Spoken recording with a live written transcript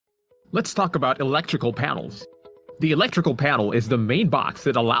Let's talk about electrical panels. The electrical panel is the main box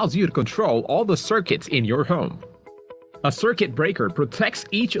that allows you to control all the circuits in your home. A circuit breaker protects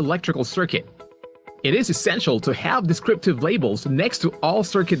each electrical circuit. It is essential to have descriptive labels next to all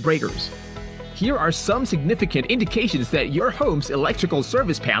circuit breakers. Here are some significant indications that your home's electrical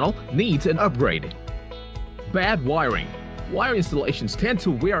service panel needs an upgrade. Bad wiring. Wire installations tend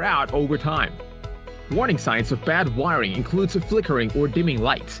to wear out over time. Warning signs of bad wiring includes flickering or dimming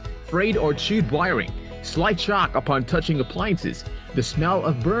lights, frayed or chewed wiring, slight shock upon touching appliances, the smell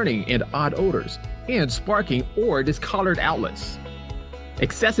of burning and odd odors, and sparking or discolored outlets.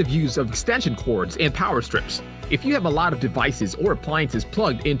 Excessive use of extension cords and power strips. If you have a lot of devices or appliances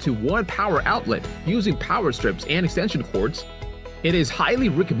plugged into one power outlet using power strips and extension cords, it is highly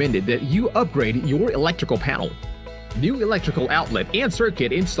recommended that you upgrade your electrical panel. New electrical outlet and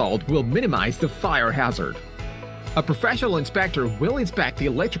circuit installed will minimize the fire hazard. A professional inspector will inspect the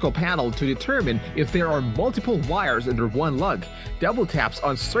electrical panel to determine if there are multiple wires under one lug, double taps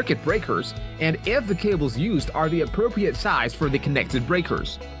on circuit breakers, and if the cables used are the appropriate size for the connected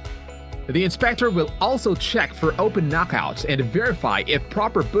breakers. The inspector will also check for open knockouts and verify if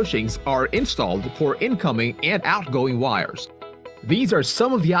proper bushings are installed for incoming and outgoing wires. These are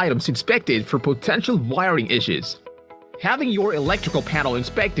some of the items inspected for potential wiring issues. Having your electrical panel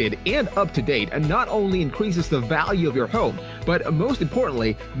inspected and up to date not only increases the value of your home, but most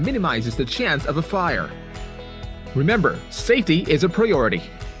importantly, minimizes the chance of a fire. Remember, safety is a priority.